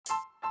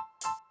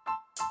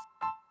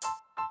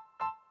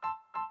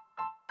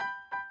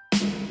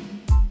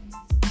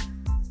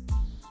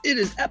It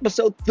is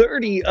episode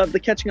 30 of the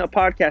Catching Up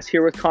podcast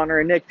here with Connor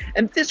and Nick.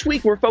 And this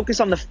week we're focused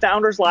on the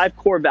Founders Live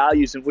core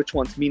values and which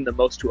ones mean the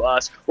most to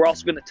us. We're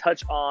also going to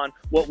touch on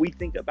what we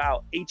think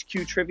about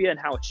HQ trivia and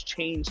how it's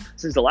changed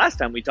since the last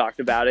time we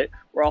talked about it.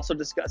 We're also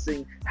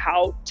discussing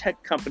how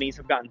tech companies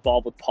have gotten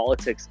involved with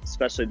politics,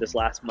 especially this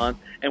last month.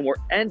 And we're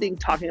ending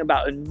talking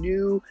about a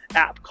new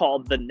app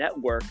called The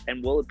Network,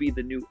 and will it be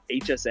the new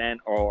HSN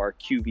or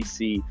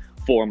QVC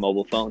for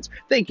mobile phones.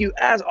 Thank you,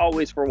 as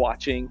always, for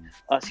watching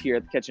us here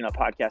at the Catching Up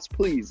podcast.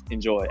 Please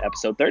enjoy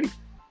episode 30.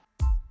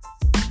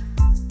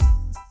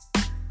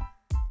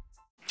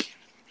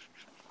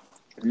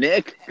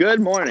 Nick, good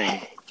morning.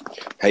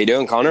 How you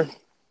doing, Connor?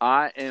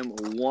 I am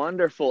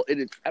wonderful. It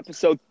is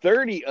episode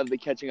 30 of the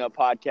Catching Up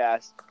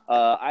podcast.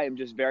 I am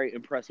just very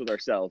impressed with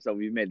ourselves that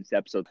we've made it to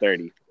episode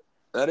 30.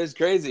 That is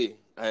crazy.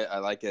 I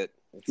like it.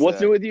 What's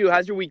new with you?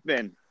 How's your week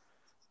been?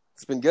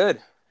 It's been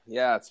good.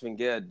 Yeah, it's been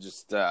good.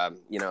 Just,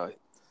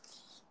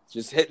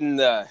 just hitting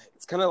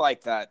it's kind of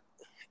like that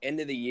end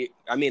of the year.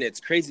 I mean, it's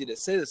crazy to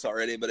say this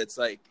already, but it's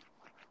like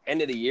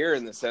end of the year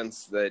in the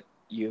sense that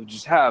you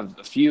just have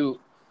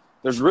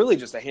there's really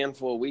just a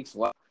handful of weeks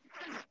left.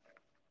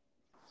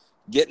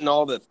 Getting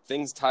all the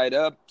things tied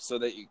up so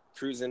that you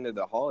cruise into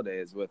the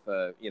holidays with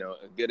a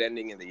good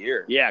ending of the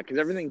year. Yeah, because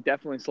everything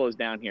definitely slows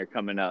down here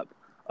coming up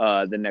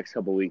the next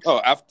couple of weeks.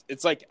 Oh,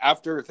 it's like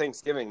after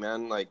Thanksgiving,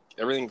 man, like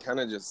everything kind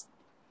of just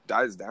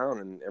dies down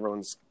and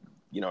everyone's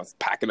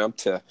packing up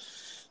to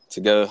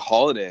go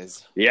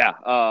holidays. Yeah,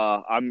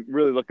 I'm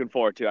really looking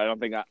forward to it. I don't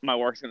think my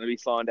work's going to be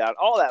slowing down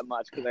all that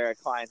much because I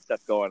got client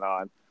stuff going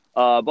on.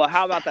 But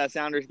how about that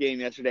Sounders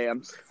game yesterday?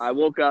 I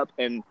woke up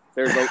and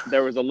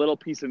there was a little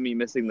piece of me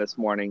missing this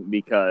morning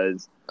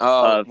because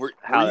of were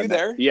how you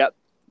there? Yep.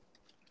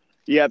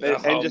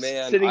 And just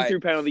man, sitting through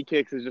penalty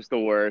kicks is just the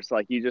worst.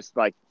 Like you just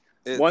like.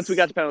 Once we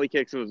got to penalty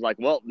kicks, it was like,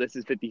 well, this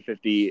is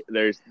 50-50.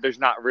 There's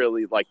not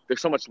really there's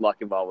so much luck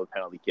involved with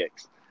penalty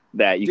kicks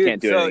that you can't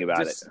do anything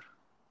about it.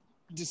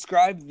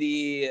 Describe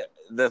the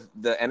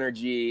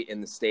energy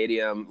in the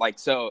stadium. Like,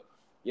 so,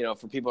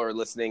 for people who are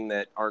listening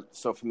that aren't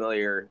so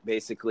familiar,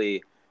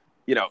 basically,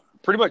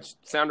 pretty much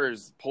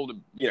Sounders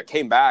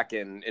came back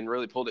and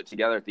really pulled it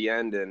together at the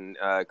end and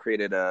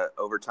created a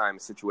overtime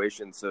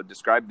situation. So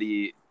describe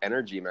the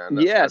energy, man.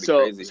 That's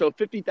crazy. So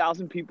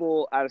 50,000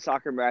 people at a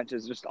soccer match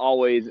is just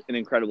always an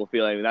incredible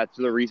feeling. And that's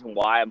the reason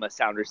why I'm a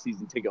Sounders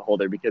season ticket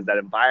holder, because that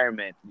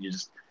environment, you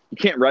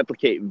can't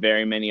replicate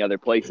very many other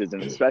places.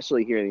 And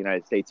especially here in the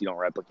United States, you don't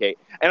replicate.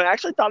 And I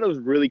actually thought it was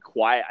really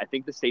quiet. I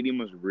think the stadium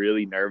was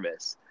really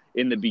nervous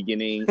in the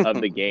beginning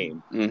of the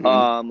game.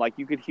 Mm-hmm.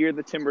 You could hear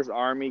the Timbers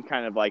Army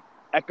kind of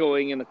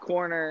echoing in the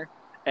corner,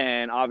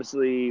 and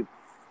obviously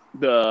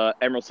the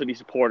Emerald City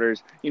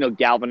supporters,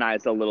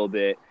 galvanized a little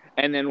bit.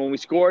 And then when we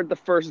scored the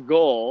first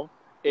goal,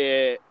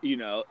 it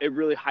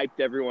really hyped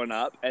everyone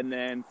up. And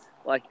then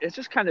it's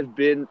just kind of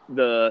been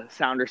the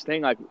Sounders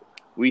thing.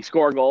 We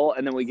score a goal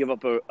and then we give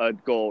up a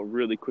goal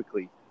really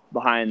quickly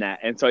behind that.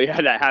 And so, yeah,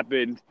 that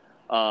happened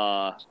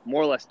more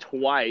or less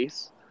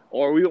twice.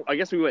 Or I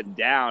guess we went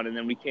down and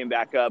then we came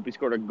back up. We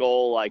scored a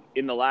goal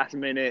in the last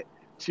minute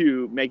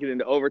to make it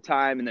into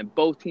overtime, and then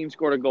both teams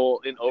scored a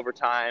goal in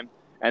overtime,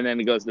 and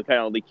then it goes to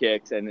penalty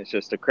kicks, and it's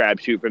just a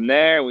crapshoot from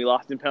there. And we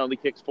lost in penalty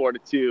kicks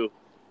 4-2,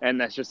 and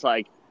that's just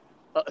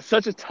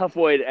such a tough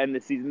way to end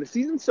the season. The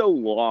season's so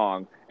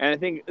long, and I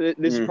think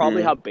this is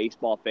probably how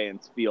baseball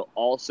fans feel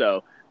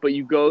also. But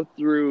you go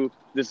through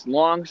this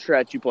long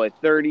stretch, you play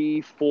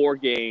 34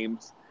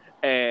 games.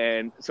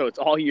 And so it's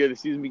all year. The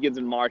season begins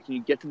in March, and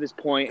you get to this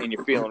point, and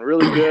you're feeling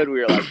really good. We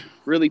were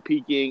really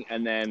peaking,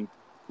 and then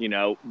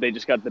they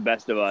just got the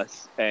best of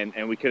us,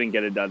 and we couldn't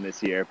get it done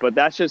this year. But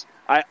that's just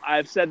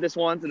I've said this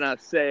once, and I've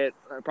said it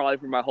probably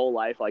for my whole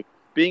life.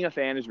 Being a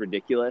fan is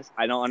ridiculous.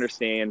 I don't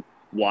understand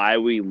why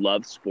we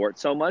love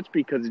sports so much,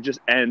 because it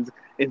just ends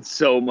in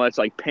so much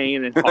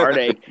pain and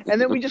heartache, and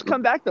then we just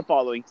come back the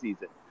following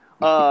season.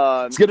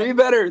 It's going to be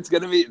better.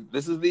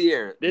 This is the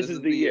year. This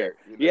is the year.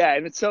 Yeah,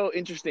 and it's so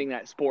interesting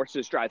that sports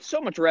just drive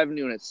so much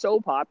revenue and it's so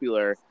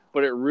popular,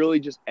 but it really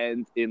just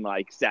ends in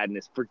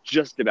sadness for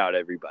just about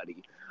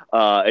everybody.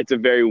 It's a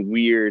very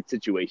weird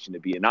situation to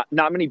be in.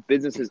 Not many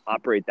businesses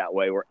operate that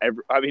way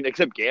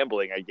except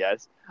gambling, I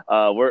guess,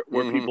 where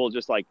people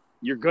just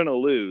you're going to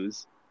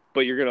lose,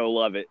 but you're going to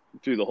love it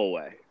through the whole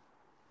way.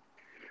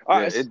 All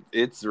right.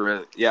 It's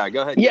really,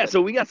 go ahead. Yeah,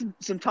 so we got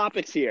some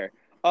topics here.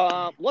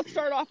 Let's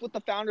start off with the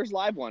Founders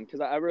Live one,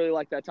 because I really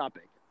like that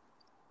topic.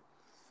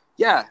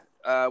 Yeah,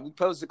 we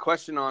posed a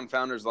question on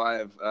Founders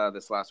Live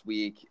this last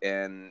week,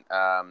 and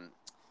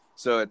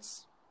so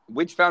it's,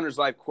 which Founders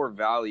Live core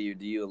value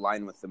do you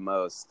align with the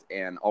most?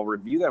 And I'll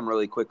review them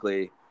really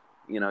quickly,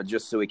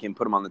 just so we can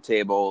put them on the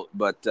table.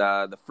 But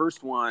the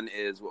first one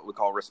is what we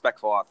call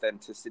respectful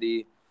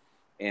authenticity,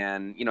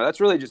 and that's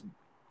really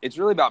it's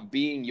really about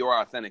being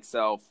your authentic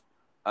self,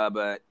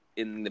 but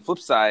in the flip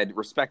side,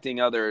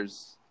 respecting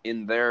others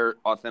in their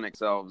authentic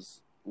selves,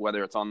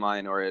 whether it's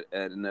online or at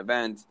an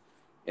event.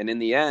 And in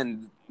the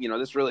end,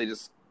 this really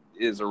just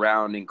is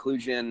around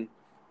inclusion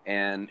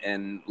and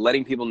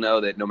letting people know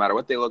that no matter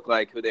what they look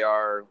like, who they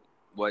are,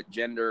 what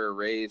gender,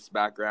 race,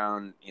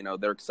 background,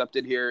 they're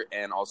accepted here.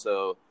 And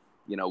also,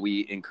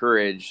 we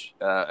encourage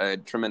a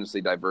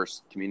tremendously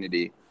diverse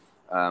community.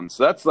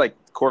 So that's like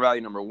core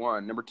value number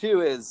one. Number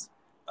two is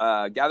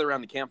gather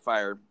around the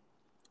campfire.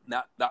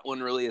 That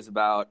one really is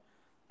about,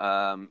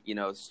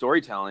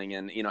 storytelling.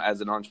 And,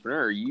 as an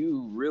entrepreneur,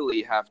 you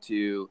really have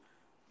to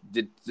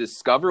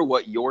discover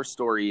what your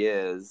story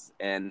is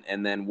and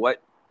then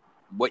what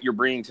you're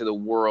bringing to the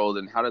world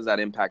and how does that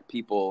impact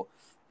people,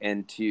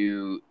 and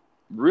to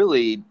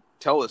really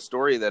tell a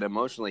story that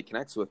emotionally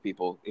connects with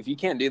people. If you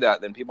can't do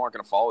that, then people aren't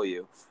going to follow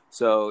you.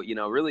 So,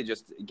 really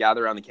just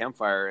gather around the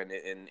campfire and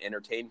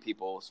entertain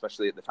people,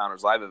 especially at the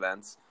Founders Live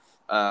events.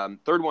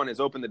 Third one is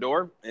open the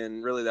door.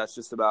 And really that's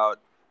just about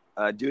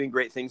doing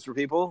great things for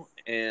people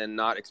and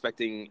not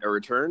expecting a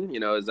return.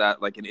 Is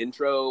that like an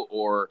intro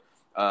or,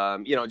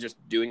 just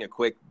doing a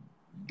quick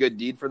good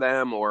deed for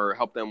them or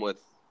help them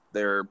with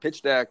their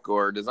pitch deck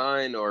or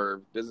design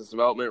or business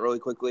development really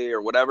quickly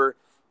or whatever.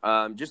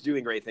 Just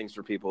doing great things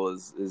for people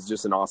is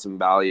just an awesome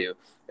value.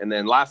 And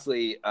then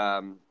lastly,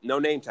 no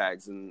name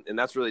tags. And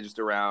that's really just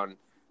around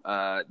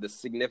the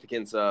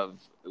significance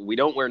of, we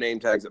don't wear name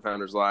tags at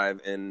Founders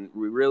Live, and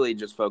we really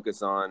just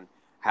focus on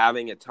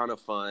having a ton of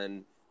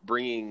fun,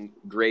 bringing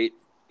great,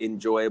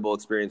 enjoyable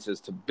experiences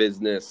to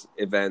business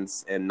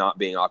events and not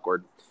being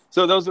awkward.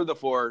 So those are the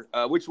four.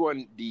 Which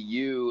one do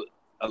you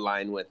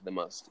align with the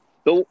most?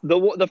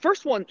 The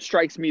first one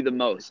strikes me the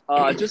most.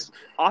 Just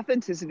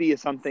authenticity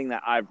is something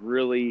that I've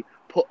really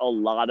put a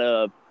lot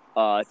of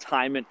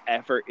time and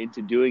effort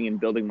into doing and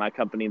building my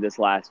company this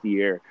last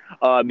year,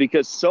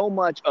 because so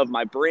much of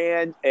my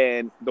brand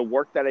and the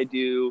work that I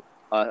do,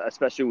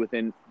 especially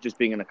within just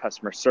being in a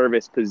customer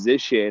service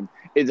position,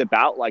 is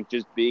about like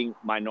just being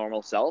my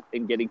normal self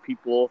and getting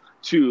people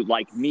to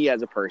like me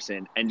as a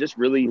person and just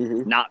really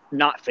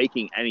not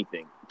faking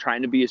anything,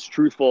 trying to be as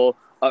truthful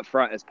up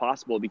front as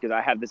possible, because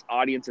I have this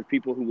audience of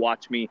people who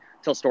watch me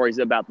tell stories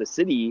about the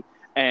city.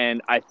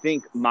 And I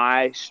think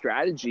my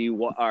strategy,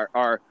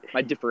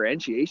 my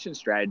differentiation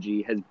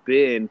strategy has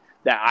been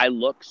that I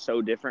look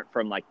so different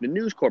from like the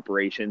news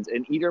corporations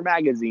and Eater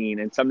Magazine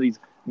and some of these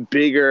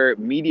bigger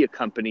media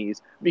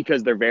companies,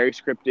 because they're very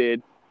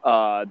scripted.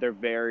 They're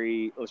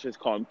very, let's just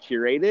call them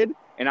curated.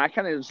 And I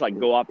kind of just like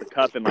go off the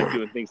cuff and like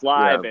doing things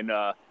live. Yeah. And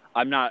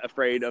I'm not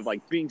afraid of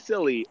like being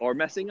silly or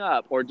messing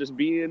up or just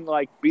being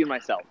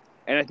myself.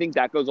 And I think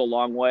that goes a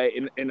long way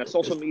in a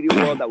social media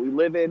world that we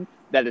live in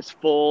that is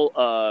full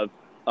of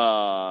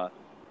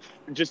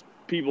just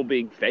people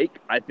being fake.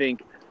 I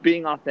think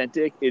being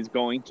authentic is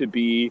going to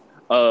be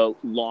a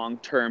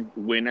long-term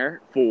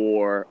winner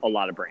for a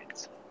lot of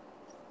brands.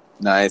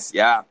 Nice.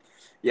 Yeah.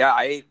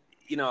 I,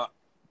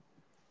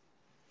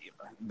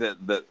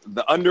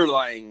 the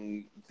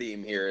underlying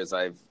theme here is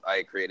I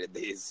created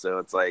these. So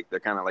it's like, they're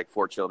kind of like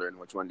for children.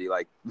 Which one do you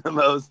like the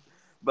most?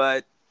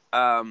 But,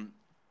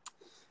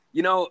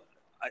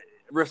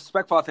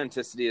 respectful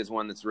authenticity is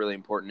one that's really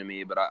important to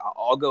me, but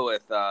I'll go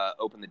with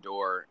open the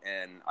door.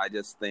 And I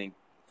just think,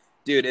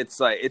 dude, it's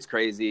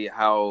crazy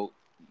how,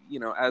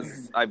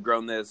 as I've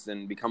grown this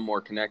and become more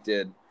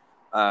connected,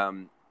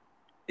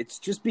 it's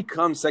just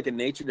become second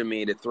nature to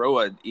me to throw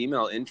an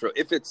email intro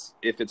if it's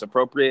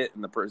appropriate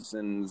and the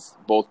person's,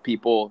 both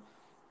people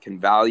can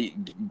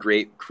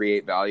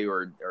create value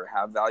or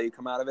have value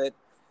come out of it.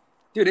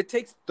 Dude, it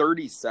takes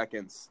 30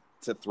 seconds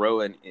to throw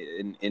an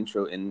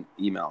intro in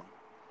email,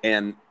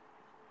 and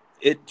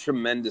it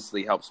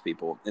tremendously helps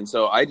people. And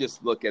so I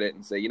just look at it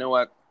and say, you know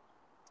what?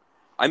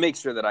 I make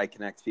sure that I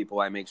connect people.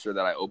 I make sure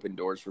that I open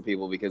doors for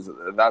people, because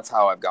that's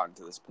how I've gotten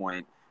to this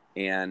point.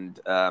 And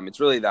it's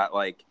really that,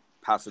 like,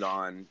 pass it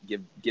on,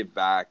 give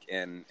back,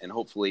 and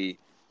hopefully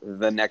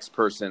the next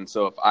person.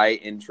 So if I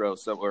intro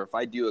or if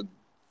I do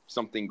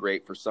something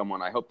great for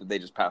someone, I hope that they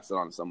just pass it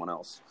on to someone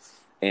else.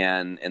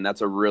 And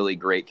that's a really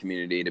great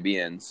community to be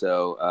in.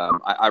 So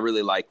I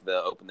really like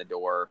the open the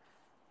door.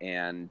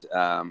 And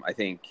I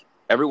think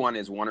everyone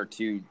is one or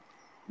two,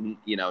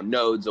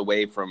 nodes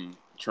away from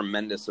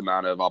tremendous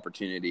amount of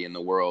opportunity in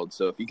the world.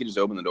 So if you can just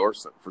open the door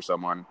for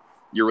someone,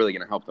 you're really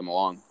going to help them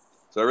along.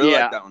 So I really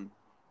like that one.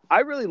 I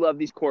really love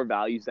these core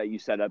values that you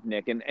set up,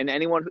 Nick. And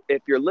anyone,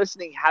 if you're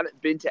listening,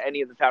 haven't been to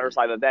any of the Founders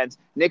Live events,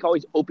 Nick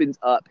always opens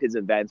up his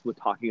events with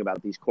talking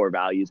about these core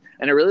values.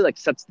 And it really like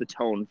sets the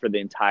tone for the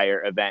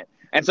entire event.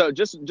 And so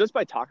just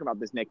by talking about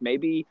this, Nick,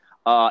 maybe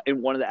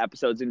in one of the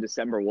episodes in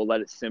December, we'll let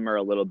it simmer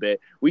a little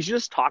bit. We should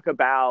just talk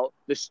about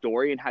the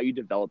story and how you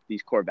developed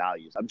these core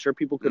values. I'm sure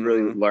people could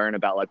really learn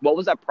about like, what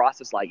was that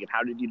process like and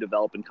how did you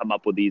develop and come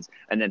up with these?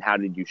 And then how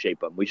did you shape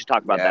them? We should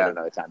talk about that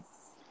another time.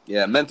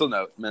 Yeah, mental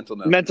note.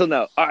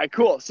 All right,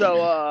 cool. So,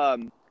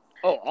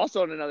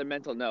 also on another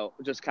mental note,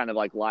 just kind of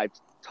like live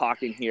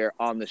talking here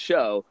on the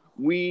show,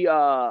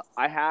 I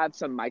have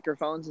some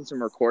microphones and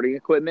some recording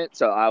equipment.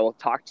 So I will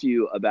talk to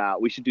you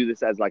about, we should do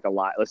this as like a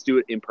live, let's do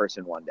it in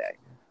person one day.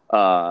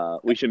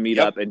 We should meet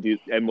up and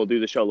we'll do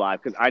the show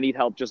live, because I need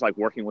help just like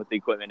working with the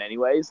equipment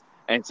anyways.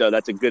 And so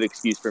that's a good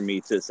excuse for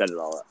me to set it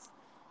all up.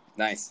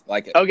 Nice.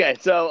 Like it. Okay,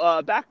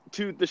 so back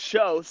to the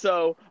show.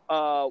 So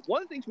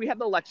one of the things, we had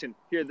the election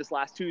here this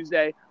last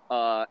Tuesday,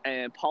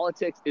 and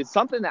politics is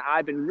something that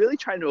I've been really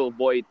trying to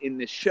avoid in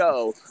this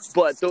show.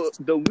 But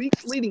the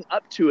weeks leading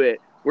up to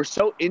it were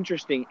so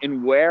interesting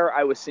in where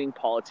I was seeing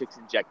politics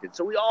injected.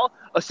 So we all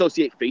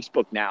associate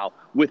Facebook now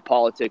with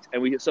politics,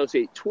 and we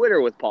associate Twitter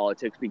with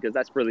politics because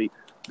that's really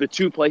the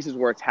two places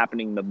where it's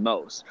happening the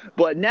most.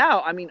 But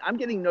now, I mean, I'm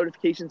getting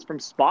notifications from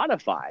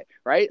Spotify,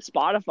 right?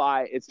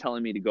 Spotify is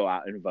telling me to go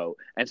out and vote,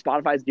 and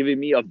Spotify is giving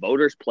me a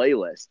voters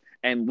playlist,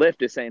 and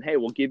Lyft is saying, hey,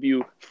 we'll give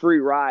you free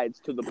rides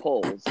to the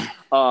polls.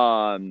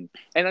 And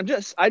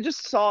I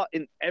just saw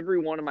in every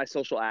one of my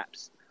social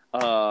apps,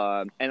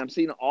 and I'm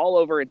seeing it all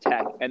over in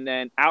tech. And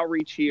then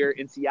Outreach here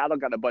in Seattle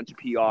got a bunch of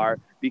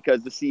PR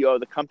because the CEO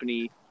of the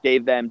company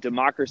gave them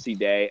Democracy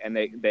Day, and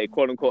they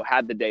quote unquote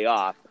had the day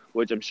off,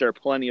 which I'm sure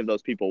plenty of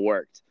those people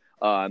worked,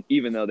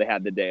 even though they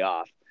had the day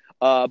off.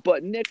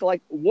 But Nick,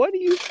 like, what do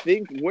you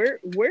think? Where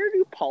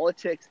do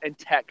politics and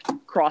tech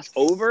cross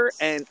over?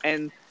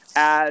 And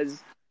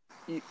as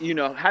you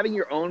know, having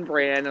your own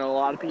brand and a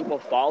lot of people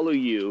follow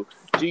you,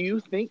 do you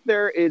think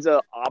there is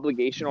a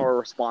obligation or a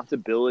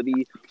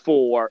responsibility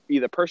for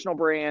either personal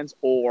brands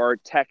or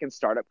tech and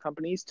startup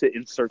companies to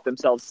insert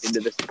themselves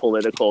into this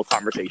political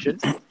conversation?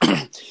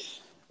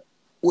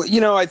 Well,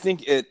 you know, I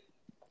think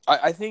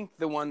I think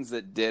the ones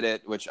that did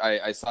it, which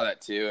I saw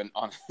that too, and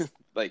on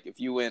like if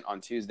you went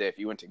on Tuesday, if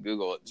you went to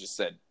Google, it just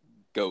said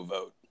 "Go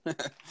vote."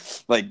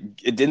 Like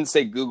it didn't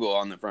say Google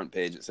on the front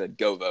page; it said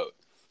 "Go vote."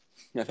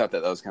 I thought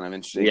that was kind of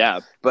interesting. Yeah,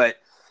 but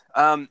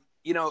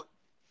you know,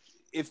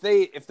 if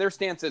their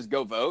stance is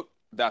 "Go vote,"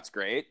 that's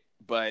great.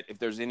 But if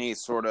there's any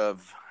sort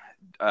of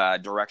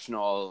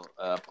directional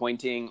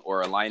pointing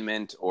or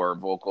alignment or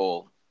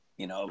vocalizing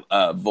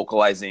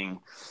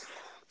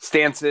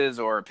stances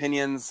or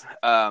opinions,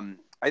 I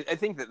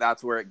think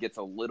that's where it gets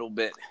a little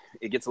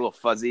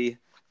fuzzy.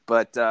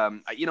 But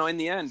you know, in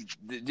the end,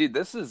 dude,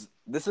 this is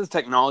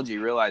technology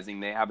realizing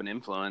they have an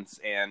influence,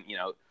 and you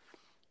know,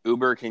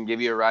 Uber can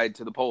give you a ride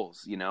to the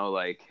polls. You know,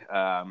 like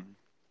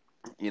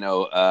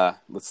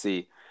let's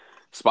see,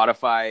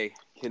 Spotify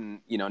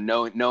can, you know,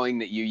 knowing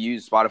that you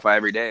use Spotify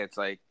every day, it's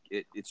like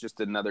it's just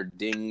another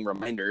ding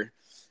reminder.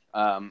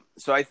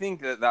 So I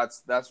think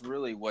that's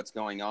really what's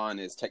going on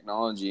is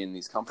technology, and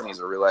these companies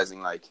are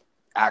realizing like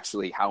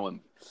actually how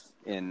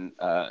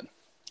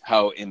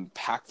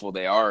impactful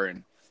they are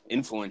and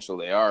influential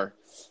they are.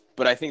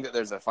 But I think that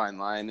there's a fine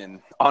line,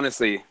 and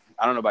honestly,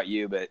 I don't know about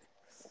you, but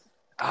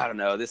I don't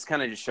know. This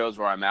kind of just shows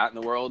where I'm at in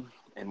the world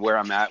and where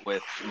I'm at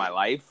with my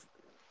life.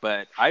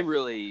 But I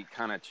really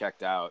kind of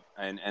checked out,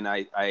 and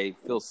I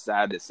feel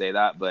sad to say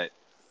that, but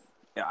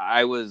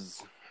I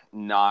was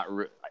not.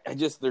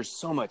 There's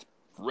so much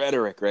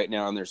rhetoric right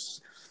now, and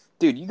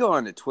dude, you go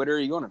onto Twitter,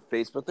 you go onto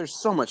Facebook, there's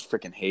so much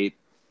freaking hate.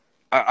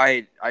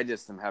 I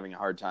just am having a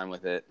hard time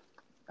with it.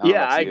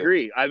 Yeah, I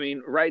agree. I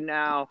mean, right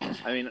now,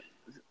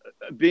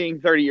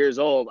 being 30 years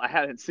old, I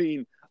haven't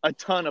seen a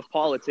ton of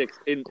politics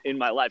in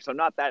my life, so I'm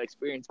not that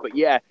experienced. But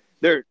yeah,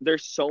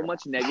 there's so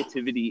much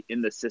negativity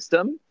in the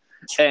system,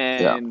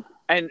 and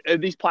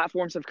these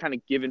platforms have kind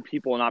of given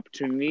people an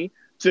opportunity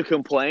to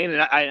complain,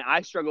 and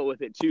I struggle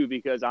with it too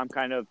because I'm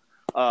kind of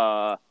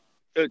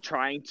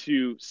trying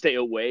to stay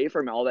away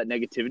from all that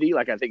negativity.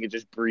 Like I think it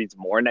just breeds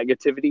more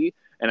negativity,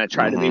 and I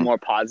try to be more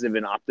positive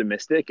and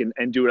optimistic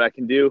and do what I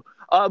can do.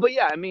 But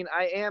yeah, I mean,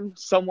 I am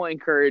somewhat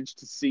encouraged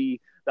to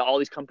see that all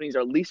these companies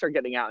are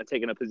getting out and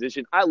taking a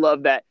position. I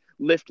love that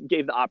Lyft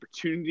gave the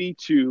opportunity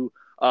to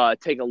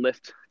take a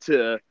Lyft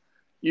to,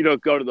 you know,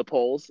 go to the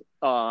polls.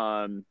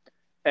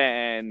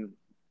 And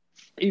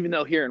even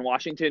though here in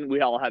Washington,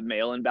 we all have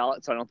mail-in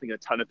ballots, so I don't think a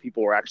ton of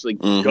people were actually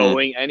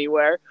going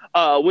anywhere,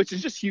 which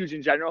is just huge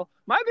in general.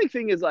 My big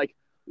thing is like,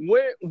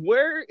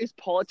 where is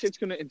politics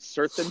going to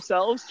insert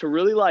themselves to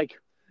really like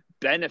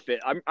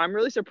benefit? I'm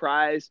really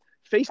surprised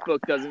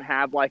Facebook doesn't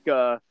have like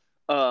a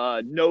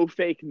no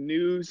fake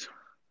news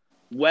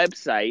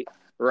website,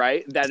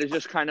 right? That is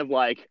just kind of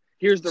like,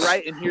 here's the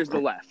right and here's the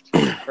left,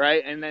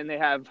 right? And then they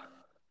have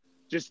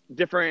just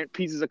different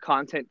pieces of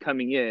content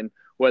coming in,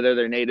 whether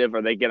they're native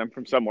or they get them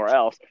from somewhere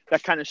else,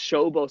 that kind of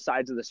show both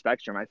sides of the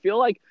spectrum. I feel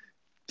like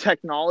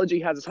technology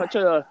has such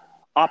a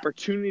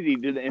opportunity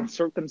to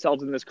insert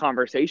themselves in this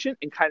conversation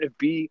and kind of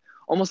be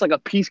almost like a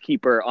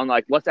peacekeeper on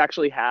like, let's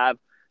actually have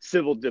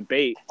civil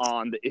debate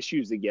on the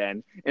issues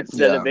again,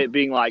 instead of it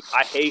being like,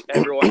 I hate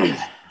everyone who's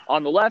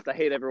on the left, I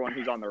hate everyone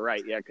who's on the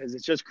right. Yeah, because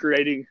it's just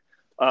creating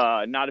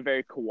not a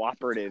very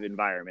cooperative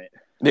environment.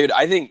 Dude,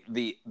 I think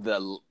the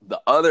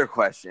other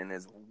question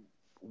is,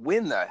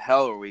 when the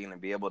hell are we going to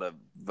be able to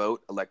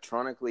vote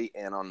electronically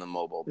and on the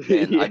mobile?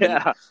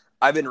 And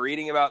I've been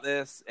reading about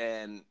this,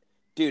 and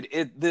dude,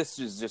 this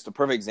is just a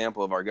perfect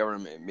example of our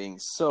government being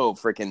so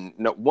freaking,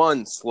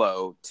 one,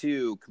 slow,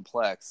 two,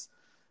 complex,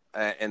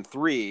 and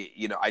three,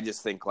 you know, I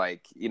just think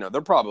like, you know,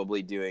 they're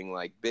probably doing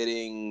like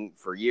bidding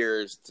for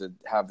years to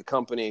have the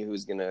company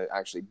who's going to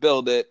actually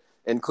build it.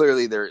 And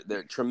clearly there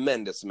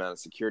tremendous amount of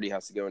security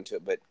has to go into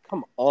it, but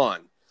come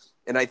on.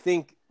 And I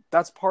think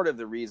that's part of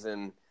the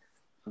reason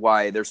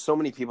why there's so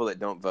many people that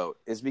don't vote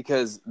is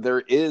because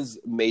there is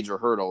major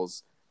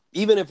hurdles.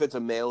 Even if it's a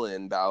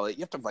mail-in ballot,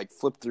 you have to like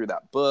flip through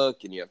that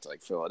book and you have to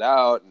like fill it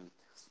out. And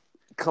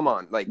come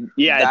on, like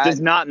Yeah, it that, does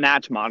not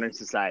match modern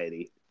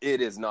society.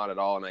 it is not at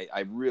all. And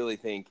I really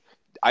think,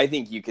 I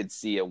think you could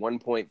see a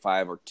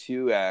 1.5 or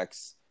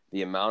 2x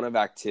the amount of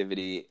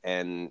activity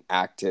and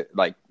active,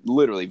 like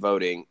literally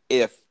voting,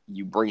 if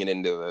you bring it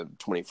into the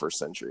 21st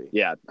century.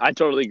 Yeah, I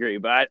totally agree,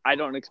 but I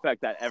don't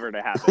expect that ever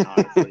to happen,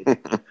 honestly.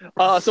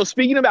 So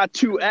speaking about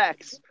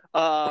 2X,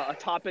 a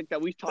topic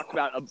that we've talked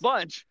about a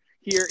bunch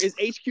here is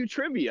HQ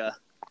Trivia.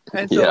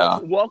 And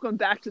so welcome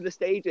back to the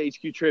stage,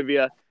 HQ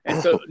Trivia.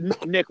 And so,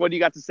 Nick, what do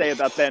you got to say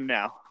about them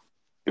now?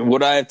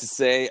 What I have to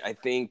say, I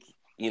think,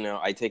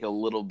 I take a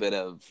little bit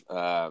of,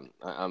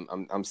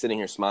 I'm sitting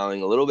here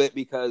smiling a little bit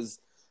because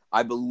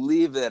I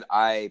believe that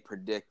I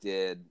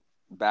predicted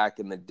back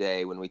in the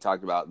day when we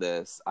talked about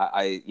this,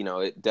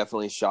 it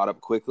definitely shot up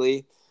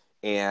quickly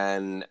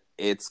and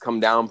it's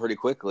come down pretty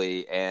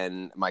quickly.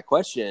 And my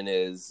question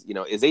is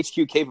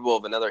HQ capable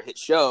of another hit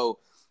show,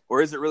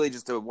 or is it really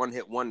just a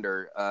one-hit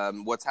wonder?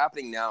 What's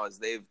happening now is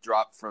they've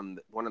dropped from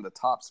one of the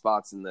top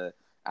spots in the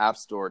App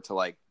Store to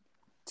like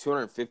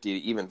 250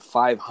 to even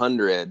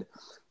 500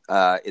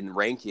 in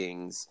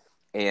rankings.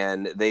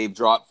 And they've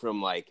dropped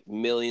from like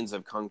millions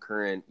of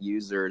concurrent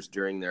users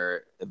during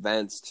their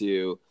events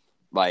to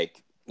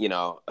like,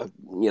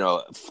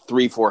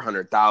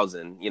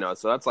 300,000-400,000,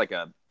 so that's like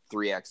a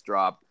 3x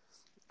drop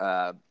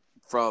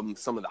from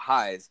some of the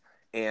highs.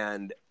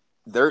 And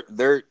they're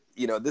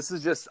this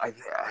is just, I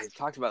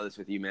talked about this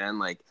with you, man.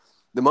 Like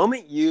the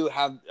moment you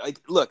have, like,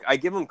 look, I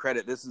give them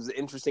credit. This is an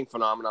interesting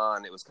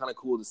phenomenon. It was kind of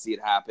cool to see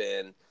it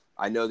happen.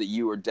 I know that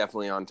you were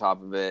definitely on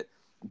top of it.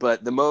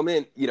 But the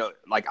moment,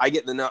 like I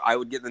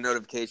would get the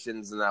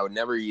notifications and I would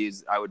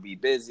be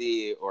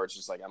busy, or it's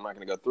just like, I'm not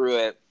going to go through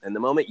it. And the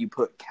moment you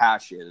put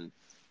cash in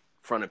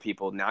front of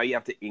people, now you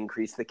have to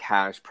increase the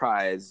cash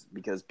prize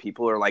because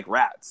people are like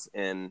rats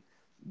and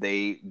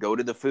they go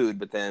to the food,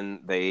 but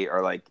then they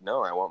are like,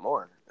 no, I want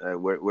more.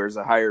 Where's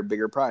a higher,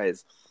 bigger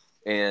prize?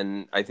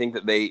 And I think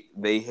that they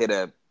hit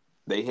a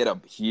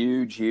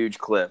huge, huge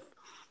cliff.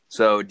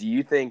 So do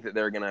you think that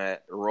they're going to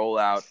roll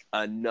out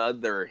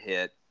another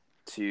hit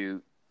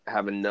to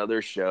have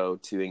another show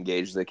to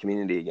engage the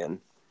community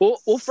again? Well,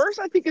 first,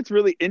 I think it's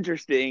really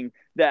interesting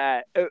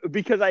that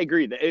because I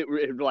agree that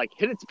it like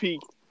hit its peak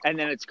and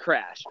then it's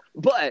crashed,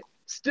 but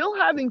still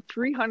having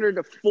 300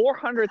 to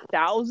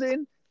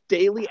 400,000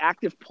 daily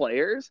active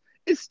players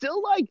is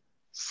still like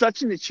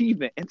such an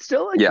achievement and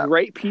still a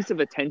great piece of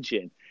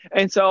attention.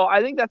 And so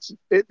I think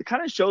it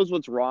kind of shows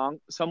what's wrong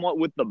somewhat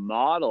with the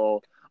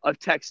model of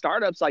tech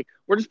startups. Like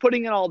we're just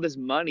putting in all this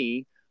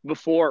money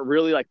before it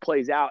really like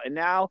plays out. And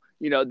now,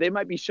 they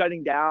might be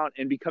shutting down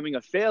and becoming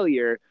a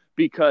failure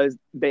because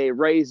they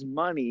raise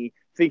money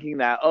thinking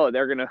that,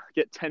 they're going to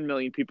get 10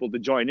 million people to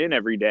join in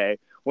every day,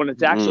 when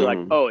it's actually like,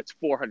 it's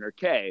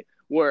 400K,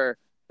 where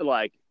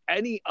like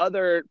any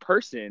other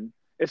person,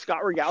 if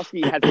Scott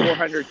Rogowski had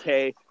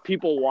 400K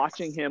people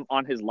watching him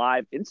on his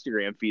live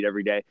Instagram feed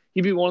every day,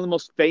 he'd be one of the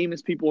most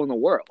famous people in the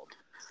world.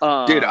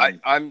 Dude,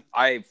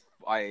 I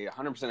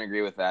 100%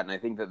 agree with that. And I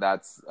think that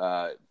that's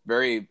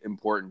very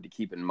important to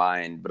keep in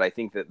mind. But I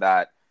think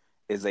that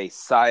is a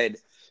side,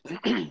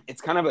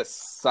 it's kind of a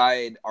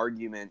side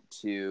argument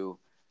to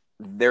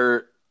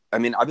their,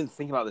 I've been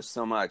thinking about this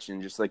so much,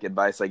 and just like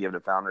advice I give to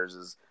founders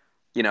is,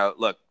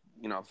 look,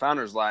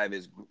 Founders Live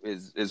is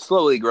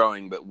slowly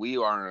growing, but we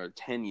are on a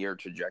 10-year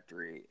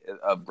trajectory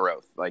of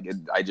growth. Like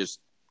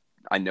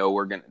I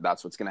know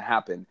that's what's going to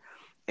happen.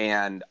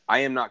 And I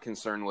am not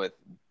concerned with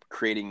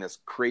creating this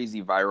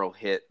crazy viral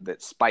hit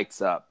that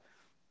spikes up.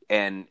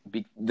 And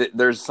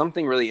there's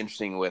something really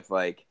interesting with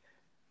like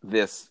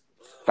this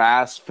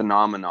fast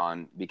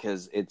phenomenon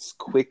because it's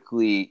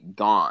quickly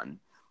gone.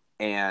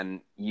 And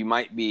you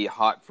might be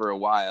hot for a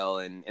while,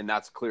 and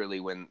that's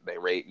clearly when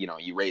they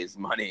you raise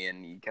money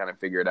and you kind of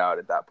figure it out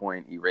at that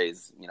point. You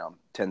raise,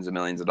 tens of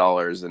millions of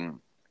dollars,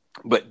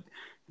 but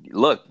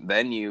look,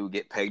 then you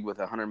get pegged with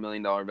 $100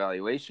 million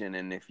valuation,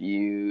 and if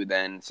you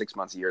then 6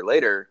 months, a year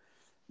later,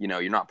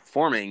 you're not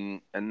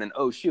performing, and then,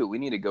 oh shoot, we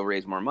need to go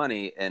raise more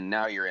money, and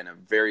now you're in a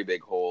very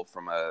big hole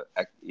from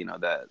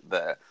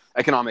the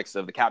economics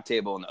of the cap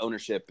table and the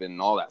ownership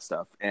and all that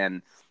stuff.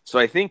 And so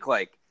I think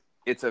like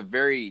it's a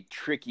very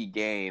tricky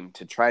game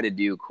to try to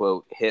do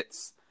quote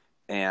hits,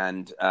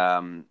 and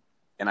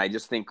I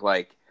just think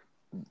like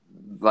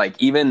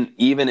even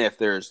if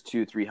there's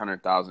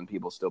 200,000-300,000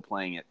 people still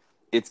playing it,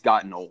 it's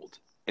gotten old.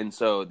 And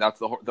so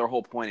that's their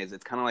whole point is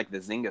it's kind of like the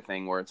Zynga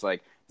thing, where it's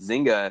like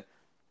Zynga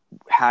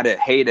had a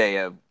heyday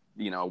of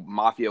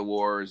Mafia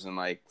Wars and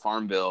like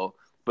Farmville,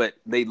 but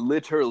they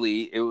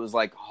literally, it was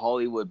like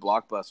Hollywood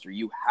blockbuster.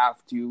 You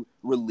have to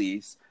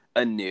release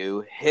a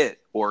new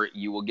hit or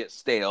you will get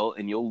stale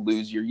and you'll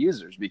lose your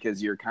users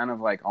because you're kind of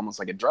like almost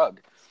like a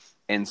drug.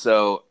 And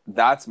so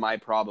that's my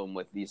problem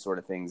with these sort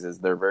of things is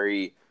they're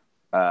very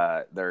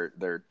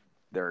they're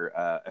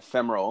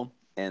ephemeral,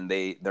 and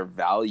their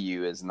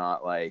value is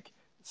not like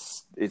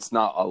it's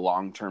not a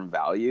long-term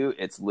value.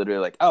 It's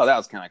literally like, oh, that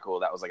was kind of cool.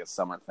 That was like a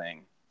summer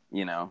thing,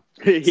 you know?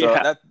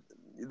 So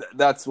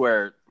that's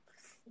where,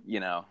 you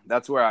know,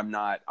 that's where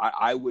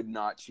I would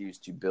not choose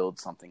to build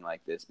something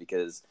like this,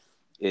 because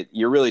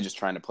you're really just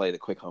trying to play the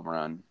quick home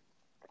run.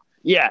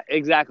 Yeah,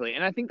 exactly.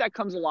 And I think that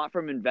comes a lot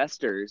from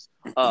investors,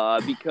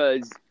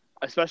 because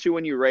especially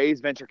when you raise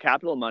venture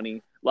capital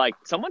money, like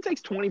someone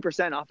takes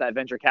 20% off that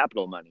venture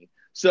capital money.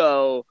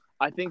 So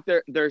I think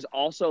there's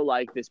also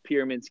like this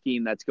pyramid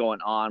scheme that's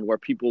going on where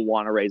people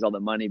want to raise all the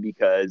money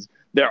because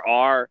there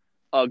are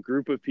a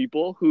group of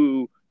people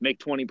who make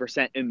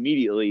 20%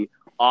 immediately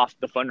off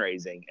the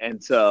fundraising.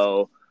 And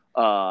so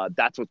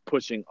that's what's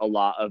pushing a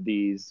lot of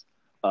these,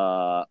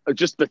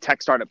 just the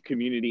tech startup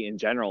community in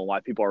general, why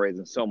people are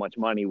raising so much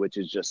money, which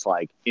is just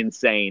like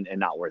insane and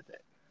not worth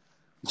it.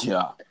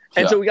 Yeah.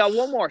 And so we got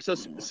one more.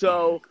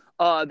 So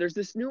there's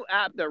this new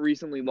app that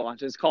recently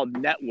launched. It's called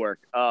Network,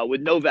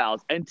 with no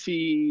vowels,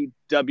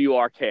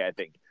 NTWRK, I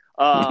think.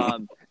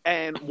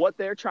 And what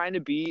they're trying to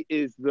be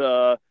is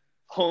the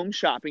home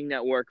shopping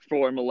network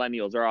for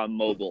millennials or on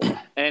mobile.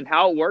 And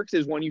how it works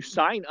is when you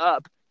sign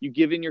up, you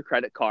give in your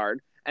credit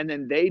card, and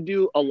then they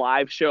do a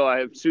live show. I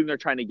assume they're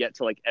trying to get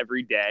to like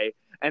every day.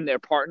 And they're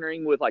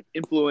partnering with like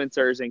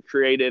influencers and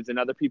creatives and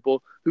other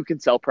people who can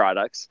sell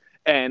products.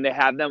 And they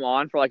have them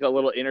on for like a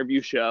little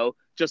interview show,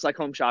 just like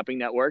Home Shopping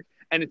Network.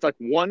 And it's like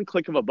one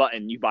click of a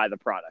button, you buy the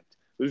product.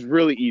 It was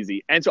really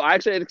easy. And so I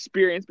actually had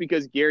experience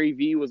because Gary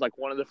Vee was like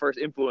one of the first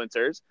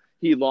influencers.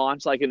 He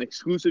launched like an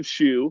exclusive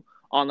shoe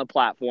on the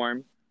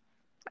platform,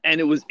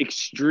 and it was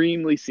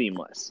extremely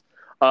seamless.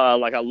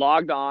 Like I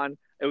logged on.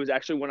 It was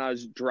actually when I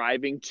was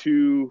driving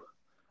to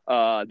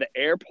the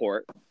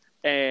airport,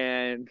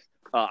 and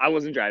I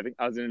wasn't driving.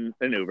 I was in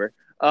an Uber.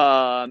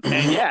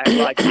 And yeah,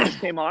 like it just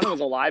came on. It was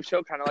a live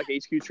show, kind of like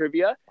HQ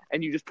Trivia,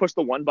 and you just push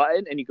the one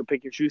button and you could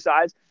pick your shoe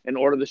size and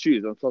order the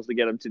shoes. I'm supposed to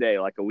get them today,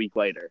 like a week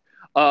later.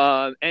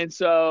 And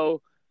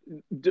so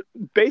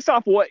based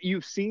off what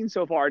you've seen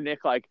so far,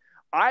 Nick, like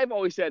I've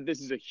always said this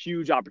is a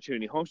huge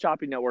opportunity. Home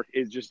Shopping Network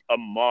is just a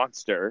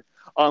monster,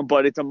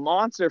 but it's a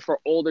monster for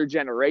older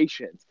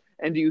generations.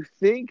 And do you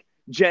think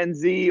Gen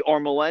Z or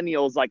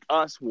millennials like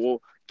us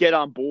will get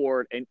on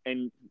board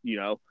and you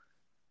know,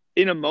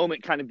 in a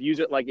moment kind of use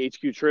it like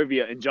HQ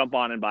Trivia and jump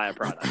on and buy a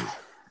product?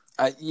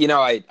 I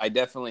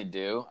definitely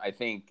do. I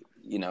think,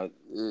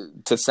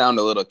 to sound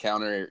a little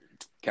counter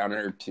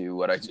to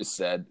what I just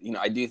said,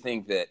 I do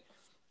think that,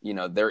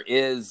 there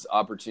is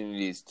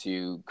opportunities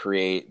to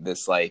create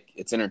this, like,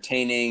 it's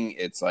entertaining.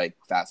 It's like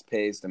fast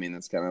paced. I mean,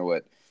 that's kind of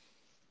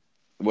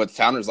what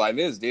Founders Live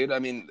is, dude. I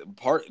mean,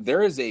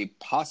 there is a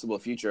possible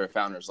future of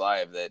Founders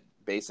Live that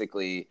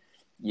basically,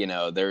 you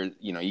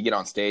get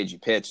on stage, you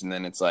pitch, and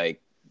then it's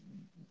like,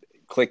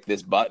 click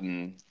this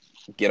button,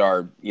 get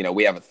our,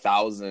 we have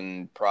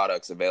 1,000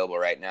 products available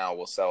right now.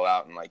 We'll sell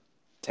out in like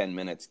 10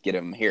 minutes, get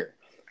them here,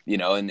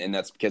 and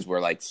that's because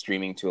we're like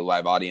streaming to a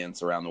live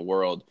audience around the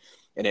world.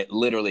 And it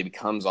literally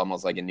becomes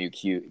almost like a new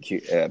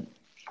QVC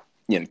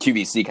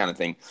kind of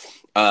thing.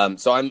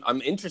 So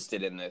I'm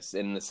interested in this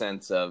in the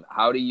sense of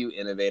how do you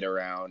innovate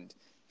around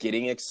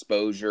getting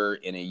exposure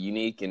in a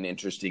unique and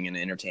interesting and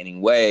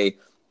entertaining way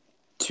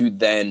to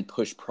then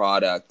push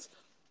product,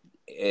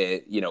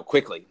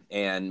 quickly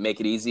and make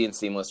it easy and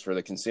seamless for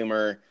the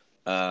consumer.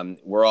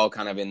 We're all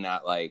kind of in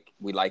that, like,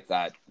 we like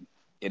that.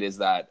 It is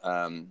that,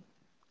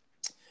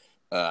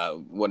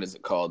 what is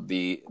it called?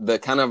 The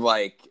kind of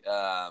like,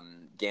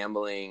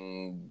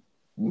 gambling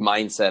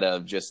mindset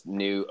of just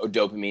new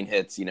dopamine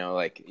hits,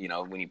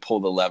 when you pull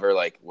the lever,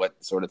 like what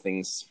sort of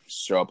things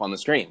show up on the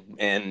screen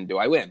and do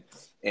I win?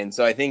 And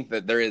so I think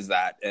that there is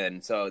that.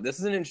 And so this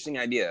is an interesting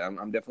idea.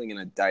 I'm definitely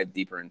going to dive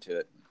deeper into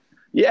it.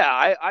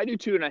 Yeah, I do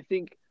too. And I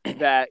think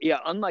that,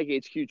 unlike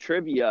HQ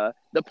Trivia,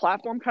 the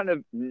platform kind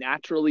of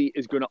naturally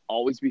is going to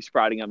always be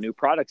sprouting up new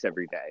products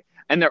every day.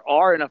 And there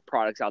are enough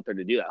products out there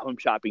to do that. Home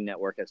Shopping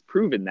Network has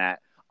proven that.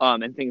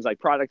 And things like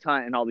Product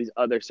Hunt and all these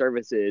other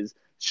services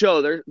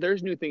show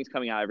there's new things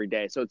coming out every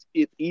day. So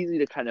it's easy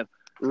to kind of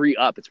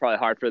re-up. It's probably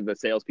hard for the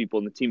salespeople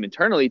and the team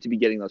internally to be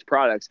getting those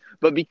products.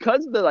 But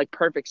because the like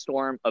perfect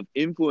storm of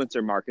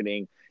influencer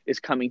marketing is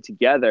coming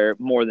together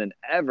more than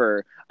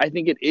ever, I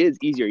think it is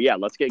easier. Yeah,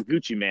 let's get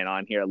Gucci Mane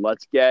on here.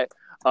 Let's get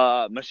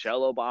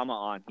Michelle Obama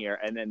on here,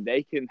 and then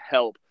they can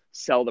help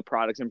sell the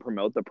products and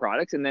promote the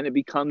products. And then it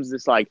becomes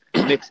this like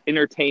mixed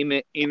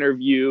entertainment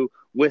interview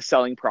with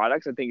selling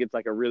products. I think it's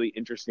like a really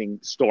interesting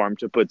storm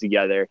to put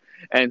together.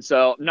 And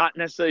so I'm not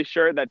necessarily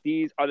sure that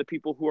these are the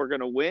people who are going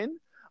to win.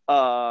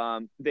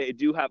 They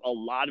do have a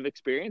lot of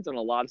experience and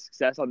a lot of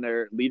success on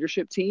their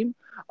leadership team.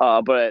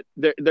 But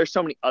there's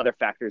so many other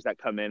factors that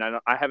come in.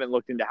 I haven't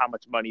looked into how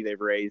much money they've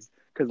raised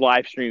because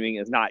live streaming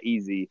is not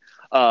easy.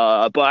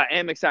 But I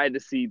am excited to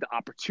see the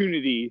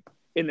opportunity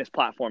in this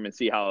platform and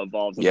see how it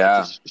evolves.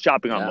 Yeah.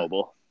 Shopping on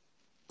mobile.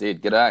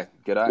 Dude, good eye.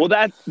 Well,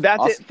 that's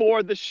awesome. It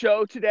for the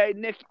show today.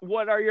 Nick,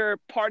 what are your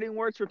parting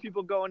words for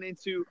people going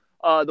into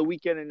the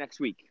weekend and next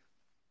week?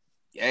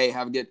 Hey,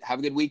 have a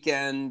good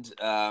weekend.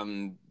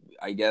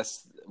 I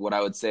guess what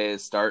I would say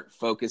is start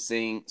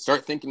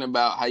thinking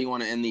about how you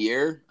want to end the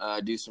year,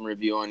 do some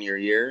review on your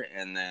year,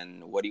 and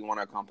then what do you want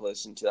to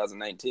accomplish in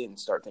 2019?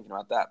 Start thinking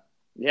about that.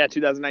 Yeah,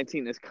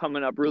 2019 is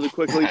coming up really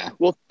quickly.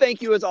 Well,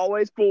 thank you as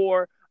always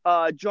for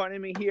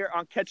joining me here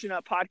on Catching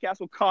Up Podcast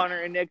with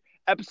Connor and Nick.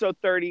 Episode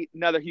 30,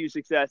 another huge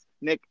success.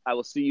 Nick, I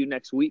will see you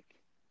next week.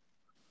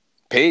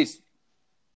 Peace.